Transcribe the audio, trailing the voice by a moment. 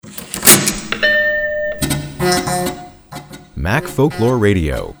Mac Folklore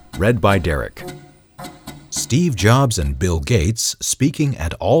Radio, read by Derek. Steve Jobs and Bill Gates speaking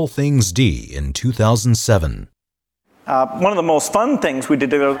at All Things D in 2007. One of the most fun things we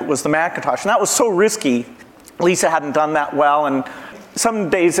did was the Macintosh, and that was so risky. Lisa hadn't done that well, and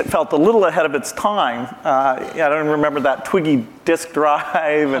some days it felt a little ahead of its time. I don't remember that Twiggy disk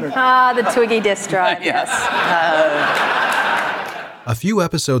drive. The Twiggy disk drive, yes. A few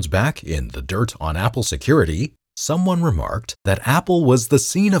episodes back in The Dirt on Apple Security, someone remarked that Apple was the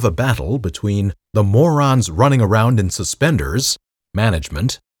scene of a battle between the morons running around in suspenders,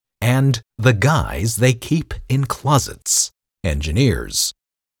 management, and the guys they keep in closets, engineers.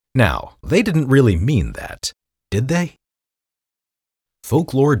 Now, they didn't really mean that, did they?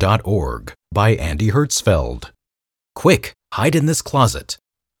 Folklore.org by Andy Hertzfeld. Quick, hide in this closet.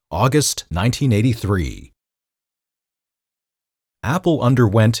 August 1983. Apple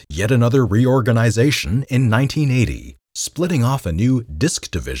underwent yet another reorganization in 1980, splitting off a new disk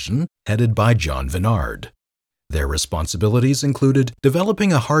division headed by John Vinard. Their responsibilities included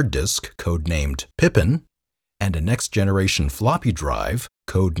developing a hard disk codenamed Pippin and a next-generation floppy drive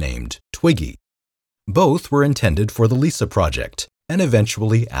codenamed Twiggy. Both were intended for the Lisa project and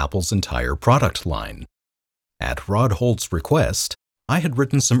eventually Apple's entire product line. At Rod Holt's request, I had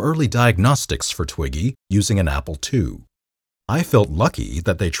written some early diagnostics for Twiggy using an Apple II. I felt lucky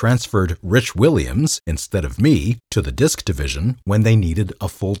that they transferred Rich Williams instead of me to the disk division when they needed a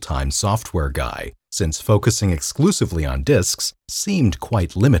full-time software guy, since focusing exclusively on disks seemed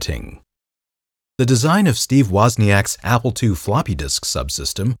quite limiting. The design of Steve Wozniak's Apple II floppy disk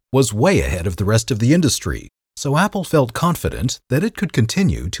subsystem was way ahead of the rest of the industry, so Apple felt confident that it could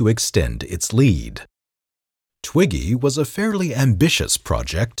continue to extend its lead. Twiggy was a fairly ambitious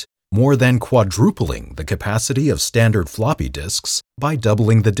project, more than quadrupling the capacity of standard floppy disks by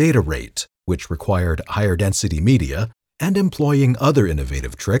doubling the data rate, which required higher density media, and employing other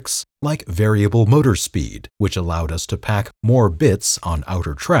innovative tricks like variable motor speed, which allowed us to pack more bits on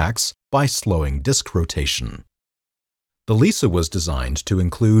outer tracks by slowing disk rotation. The Lisa was designed to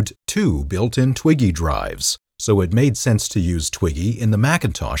include 2 built-in Twiggy drives, so it made sense to use Twiggy in the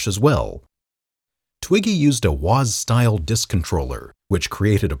Macintosh as well. Twiggy used a Woz-style disk controller, which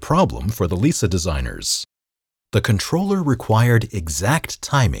created a problem for the Lisa designers. The controller required exact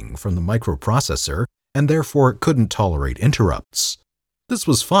timing from the microprocessor and therefore couldn't tolerate interrupts. This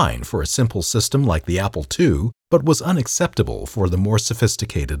was fine for a simple system like the Apple II, but was unacceptable for the more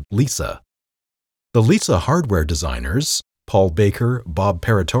sophisticated Lisa. The Lisa hardware designers, Paul Baker, Bob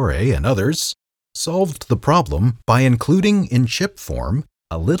Paratore, and others, solved the problem by including in chip form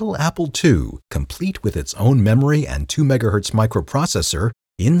a little Apple II, complete with its own memory and 2 MHz microprocessor,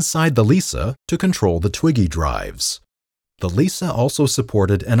 inside the Lisa to control the Twiggy drives. The Lisa also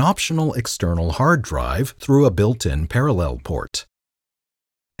supported an optional external hard drive through a built-in parallel port.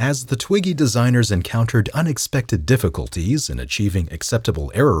 As the Twiggy designers encountered unexpected difficulties in achieving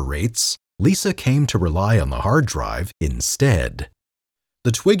acceptable error rates, Lisa came to rely on the hard drive instead.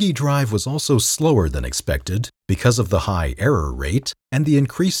 The Twiggy drive was also slower than expected because of the high error rate and the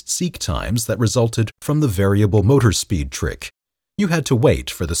increased seek times that resulted from the variable motor speed trick. You had to wait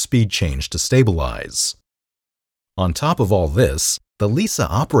for the speed change to stabilize. On top of all this, the Lisa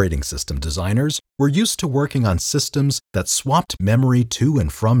operating system designers were used to working on systems that swapped memory to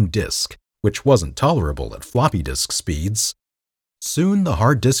and from disk, which wasn't tolerable at floppy disk speeds. Soon the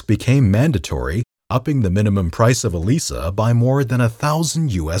hard disk became mandatory, upping the minimum price of a Lisa by more than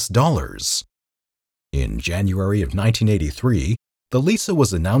 $1,000. In January of 1983, the Lisa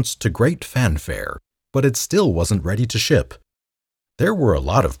was announced to great fanfare, but it still wasn't ready to ship. There were a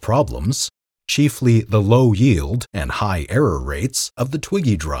lot of problems, chiefly the low yield and high error rates of the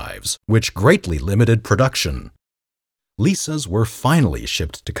Twiggy drives, which greatly limited production. Lisas were finally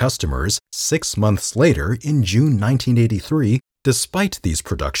shipped to customers 6 months later in June 1983, despite these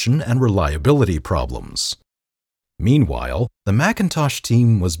production and reliability problems. Meanwhile, the Macintosh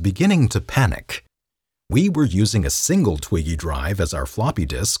team was beginning to panic. We were using a single Twiggy drive as our floppy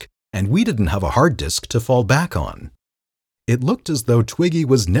disk, and we didn't have a hard disk to fall back on. It looked as though Twiggy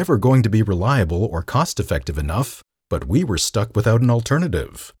was never going to be reliable or cost-effective enough, but we were stuck without an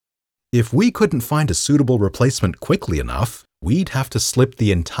alternative. If we couldn't find a suitable replacement quickly enough, we'd have to slip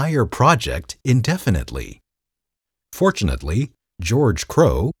the entire project indefinitely. Fortunately, George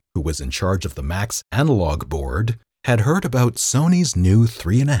Crow, who was in charge of the Mac's analog board, had heard about Sony's new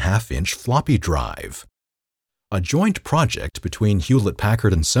 3.5-inch floppy drive. A joint project between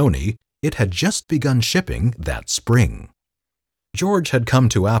Hewlett-Packard and Sony, it had just begun shipping that spring. George had come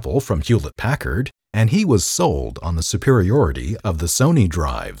to Apple from Hewlett-Packard, and he was sold on the superiority of the Sony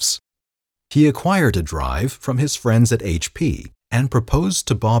drives. He acquired a drive from his friends at HP and proposed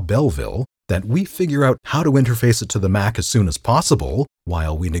to Bob Belleville that we figure out how to interface it to the Mac as soon as possible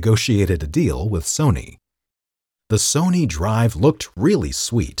while we negotiated a deal with Sony. The Sony drive looked really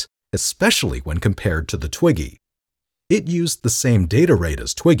sweet, especially when compared to the Twiggy. It used the same data rate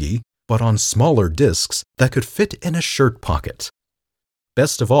as Twiggy, but on smaller disks that could fit in a shirt pocket.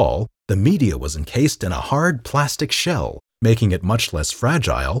 Best of all, the media was encased in a hard plastic shell, making it much less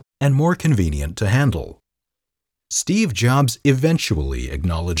fragile and more convenient to handle. Steve Jobs eventually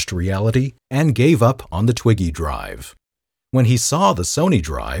acknowledged reality and gave up on the Twiggy drive. When he saw the Sony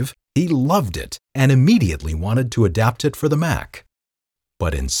drive, he loved it and immediately wanted to adapt it for the Mac.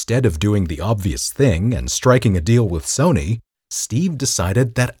 But instead of doing the obvious thing and striking a deal with Sony, Steve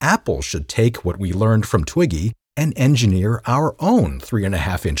decided that Apple should take what we learned from Twiggy and engineer our own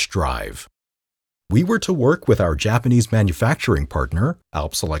 3.5-inch drive. We were to work with our Japanese manufacturing partner,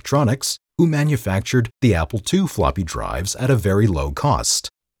 Alps Electronics, who manufactured the Apple II floppy drives at a very low cost.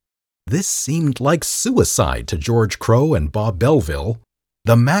 This seemed like suicide to George Crowe and Bob Belleville.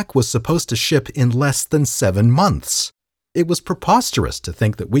 The Mac was supposed to ship in less than 7 months. It was preposterous to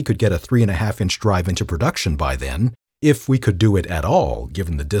think that we could get a 3.5-inch drive into production by then, if we could do it at all,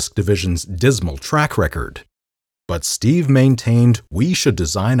 given the disk division's dismal track record. But Steve maintained we should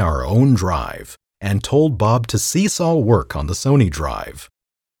design our own drive, and told Bob to cease all work on the Sony drive.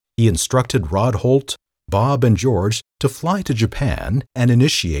 He instructed Rod Holt, Bob, and George to fly to Japan and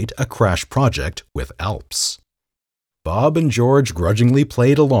initiate a crash project with Alps. Bob and George grudgingly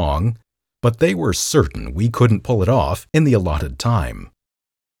played along, but they were certain we couldn't pull it off in the allotted time.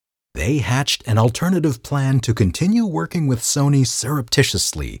 They hatched an alternative plan to continue working with Sony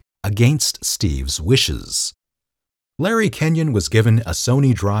surreptitiously against Steve's wishes. Larry Kenyon was given a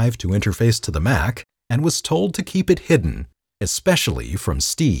Sony drive to interface to the Mac and was told to keep it hidden, especially from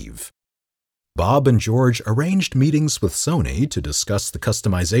Steve. Bob and George arranged meetings with Sony to discuss the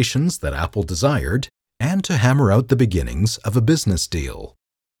customizations that Apple desired and to hammer out the beginnings of a business deal.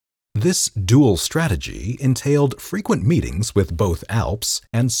 This dual strategy entailed frequent meetings with both Alps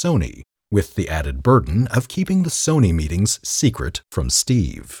and Sony, with the added burden of keeping the Sony meetings secret from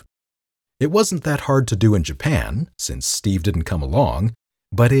Steve. It wasn't that hard to do in Japan, since Steve didn't come along,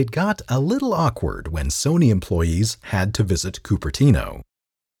 but it got a little awkward when Sony employees had to visit Cupertino.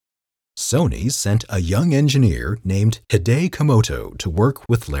 Sony sent a young engineer named Hideo Komoto to work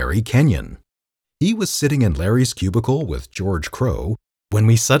with Larry Kenyon. He was sitting in Larry's cubicle with George Crowe when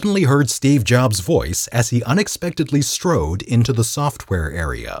we suddenly heard Steve Jobs' voice as he unexpectedly strode into the software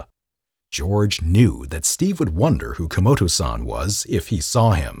area. George knew that Steve would wonder who Komoto-san was if he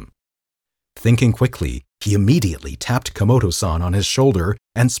saw him. Thinking quickly, he immediately tapped Komoto-san on his shoulder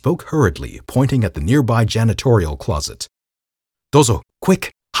and spoke hurriedly, pointing at the nearby janitorial closet. "Dozo,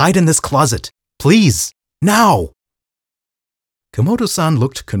 quick, hide in this closet. Please, now!" Komoto-san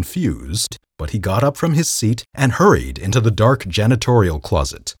looked confused, but he got up from his seat and hurried into the dark janitorial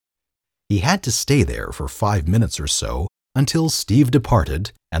closet. He had to stay there for 5 minutes or so until Steve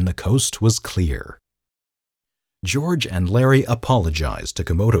departed and the coast was clear. George and Larry apologized to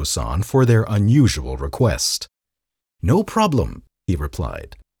Komoto-san for their unusual request. "No problem," he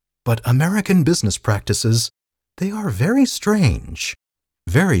replied. "But American business practices, they are very strange.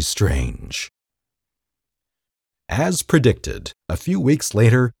 Very strange." As predicted, a few weeks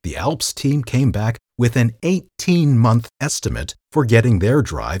later, the Alps team came back with an 18-month estimate for getting their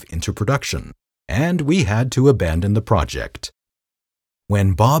drive into production, and we had to abandon the project.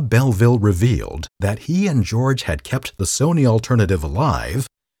 When Bob Belleville revealed that he and George had kept the Sony alternative alive,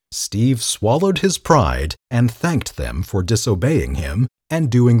 Steve swallowed his pride and thanked them for disobeying him and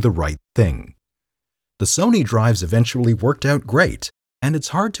doing the right thing. The Sony drives eventually worked out great, and it's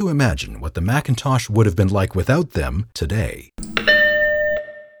hard to imagine what the Macintosh would have been like without them today.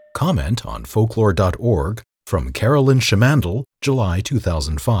 Comment on folklore.org from Carolyn Schimandel, July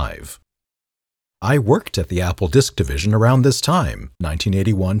 2005. I worked at the Apple Disk Division around this time,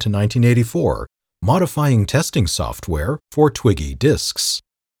 1981 to 1984, modifying testing software for Twiggy disks.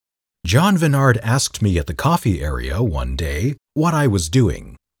 John Vinard asked me at the coffee area one day what I was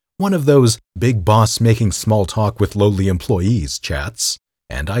doing. One of those big boss making small talk with lowly employees chats,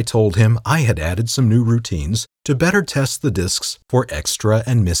 and I told him I had added some new routines to better test the disks for extra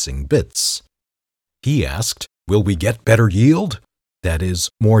and missing bits. He asked, "Will we get better yield? That is,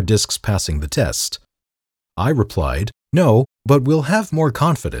 more disks passing the test." I replied, "No, but we'll have more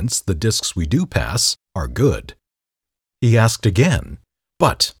confidence the disks we do pass are good." He asked again,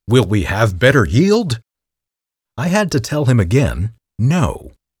 "But will we have better yield?" I had to tell him again,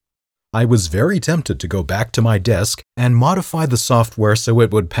 no. I was very tempted to go back to my desk and modify the software so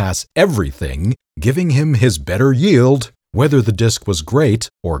it would pass everything, giving him his better yield, whether the disk was great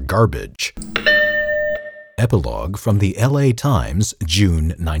or garbage. Epilogue from the LA Times,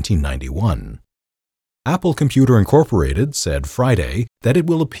 June 1991. Apple Computer Incorporated said Friday that it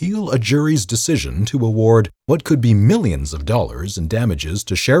will appeal a jury's decision to award what could be millions of dollars in damages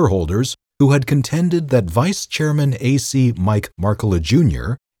to shareholders who had contended that Vice Chairman A.C. Mike Markkula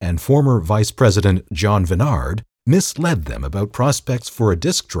Jr. and former Vice President John Vennard misled them about prospects for a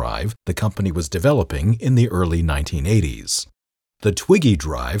disk drive the company was developing in the early 1980s. The Twiggy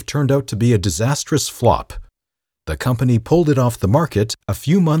drive turned out to be a disastrous flop. The company pulled it off the market a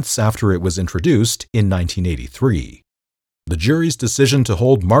few months after it was introduced in 1983. The jury's decision to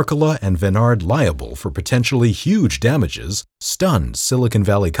hold Markkula and Vennard liable for potentially huge damages stunned Silicon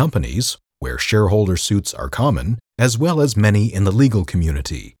Valley companies, where shareholder suits are common, as well as many in the legal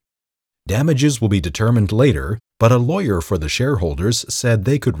community. Damages will be determined later, but a lawyer for the shareholders said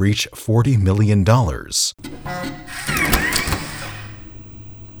they could reach $40 million.